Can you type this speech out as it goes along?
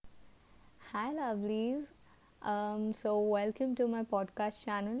Hi lovelies. So welcome to my podcast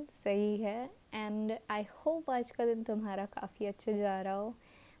channel सही है and I hope आज का दिन तुम्हारा काफ़ी अच्छा जा रहा हो.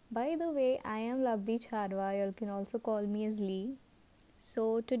 By the way, I am Lavdi Charwa. You can also call me as Lee. So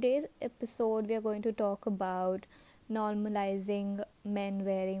today's episode we are going to talk about normalizing men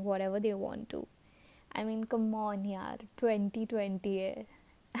wearing whatever they want to. I mean, come on यार, 2020 है.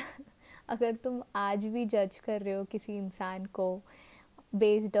 अगर तुम आज भी जज कर रहे हो किसी इंसान को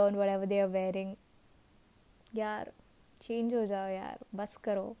based on whatever they are wearing, यार चेंज हो जाओ यार, बस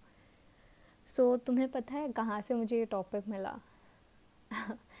करो. तुम्हें पता है कहाँ से मुझे ये टॉपिक मिला?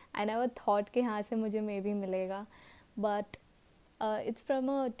 आई नेवर थॉट कि यहाँ से मुझे मे बी मिलेगा, but it's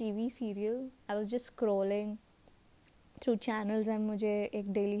from a TV serial. I was just scrolling through channels and मुझे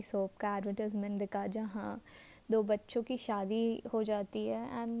एक डेली सोप का एडवर्टाइजमेंट दिखा जहाँ दो बच्चों की शादी हो जाती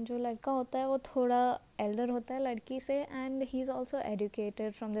है एंड जो लड़का होता है वो थोड़ा एल्डर होता है लड़की से and he is also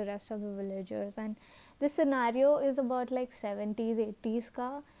educated from the rest of the villagers and this scenario is about like 70s 80s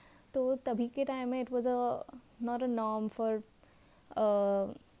का. तो तभी के टाइम में it was not a norm for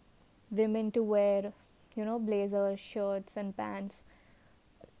women to wear, blazers, shirts and pants.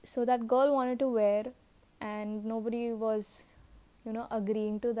 So that girl wanted to wear and nobody was,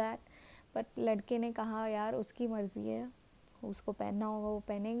 agreeing to that. But लड़के ने कहा यार उसकी मर्ज़ी है, उसको पहनना होगा वो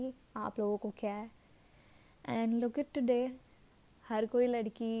पहनेगी, आप लोगों को क्या है. एंड लुक इट टुडे, हर कोई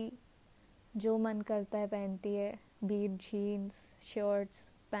लड़की जो मन करता है पहनती है, be it jeans, shirts,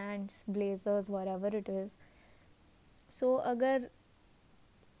 pants, blazers, whatever it is. So अगर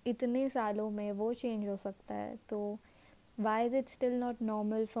इतने सालों में वो चेंज हो सकता है तो why is it still not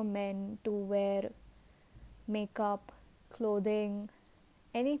normal for men to wear makeup, clothing,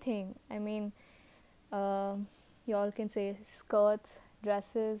 anything. I mean, you all can say skirts,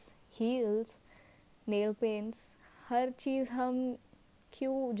 dresses, heels, nail paints. हर चीज़ हम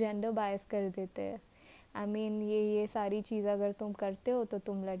क्यों जेंडर बायस कर देते हैं? I mean, ये सारी चीज़ अगर तुम करते हो तो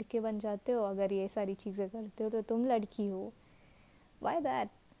तुम लड़के बन जाते हो, अगर ये सारी चीज़ें करते हो तो तुम लड़की हो. Why that?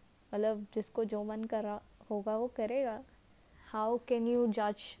 मतलब जिसको जो मन कर रहा होगा वो करेगा. How can you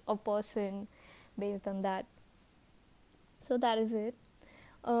judge a person based on that? So that is it.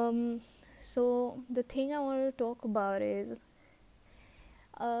 So the thing I want to talk about is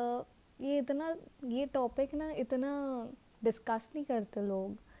ये टॉपिक ना इतना डिस्कस नहीं करते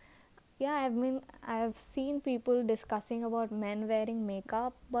लोग. I have seen people discussing about men wearing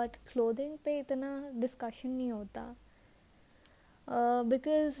makeup, but clothing पे इतना discussion नहीं होता.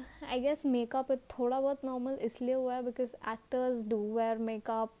 Because I guess makeup थोड़ा बहुत नॉर्मल इसलिए हुआ है because actors do wear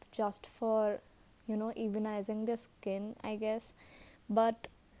makeup just for evenizing their skin, I guess. But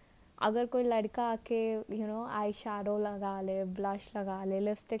अगर कोई लड़का आके आई शैडो लगा ले, ब्लश लगा ले,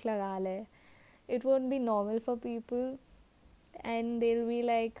 लिपस्टिक लगा ले, it won't be normal for people and they will be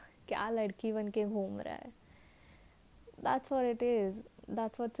like क्या लड़की बन के घूम रहा है. That's what it is,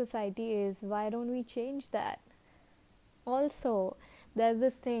 that's what society is. Why don't we change that? Also there's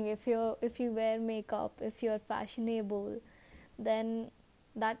this thing, if you wear makeup, if you're fashionable, then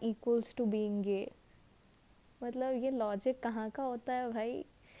that equals to being gay. मतलब ये logic कहाँ का होता है भाई?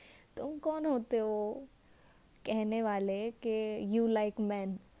 तुम कौन होते हो कहने वाले कि you like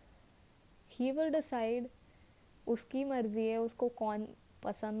man? He will decide, उसकी मर्जी है, उसको कौन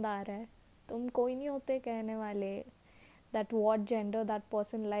पसंद आ रहा है. तुम कोई नहीं होते कहने वाले that what gender that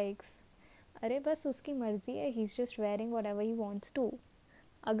person likes. अरे बस उसकी मर्जी है, he is just wearing whatever he wants to.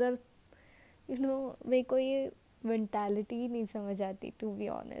 अगर वे कोई मेंटालिटी नहीं समझ आती, to be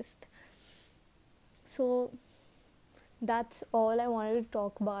honest. So that's all I wanted to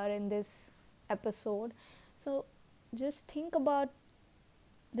talk about in this episode. So just think about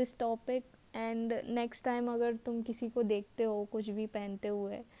this topic and next time अगर तुम किसी को देखते हो कुछ भी पहनते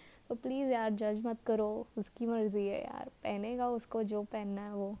हुए तो प्लीज़ यार जज मत करो, उसकी मर्ज़ी है यार, पहनेगा उसको जो पहनना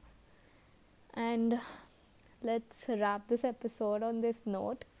है वो. And let's wrap this episode on this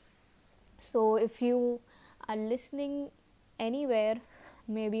note. So if you are listening anywhere,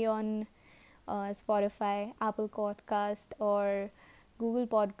 maybe on Spotify, Apple Podcast or Google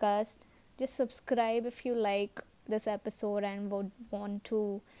Podcast, just subscribe if you like this episode and would want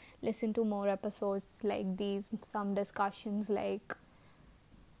to listen to more episodes like these, some discussions like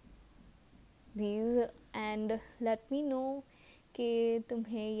these, and let me know कि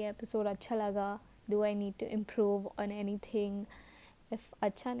तुम्हें ये episode अच्छा लगा. Do I need to improve on anything? If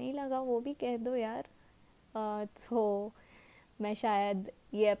अच्छा नहीं लगा वो भी कह दो यार. तो मैं शायद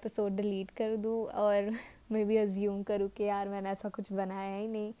ये एपिसोड डिलीट कर दूँ और मैं भी अज्यूम करूँ कि यार मैंने ऐसा कुछ बनाया ही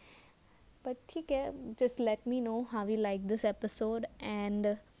नहीं. बट ठीक है, just let me know how you like this episode and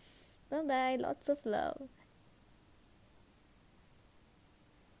bye bye, lots of love.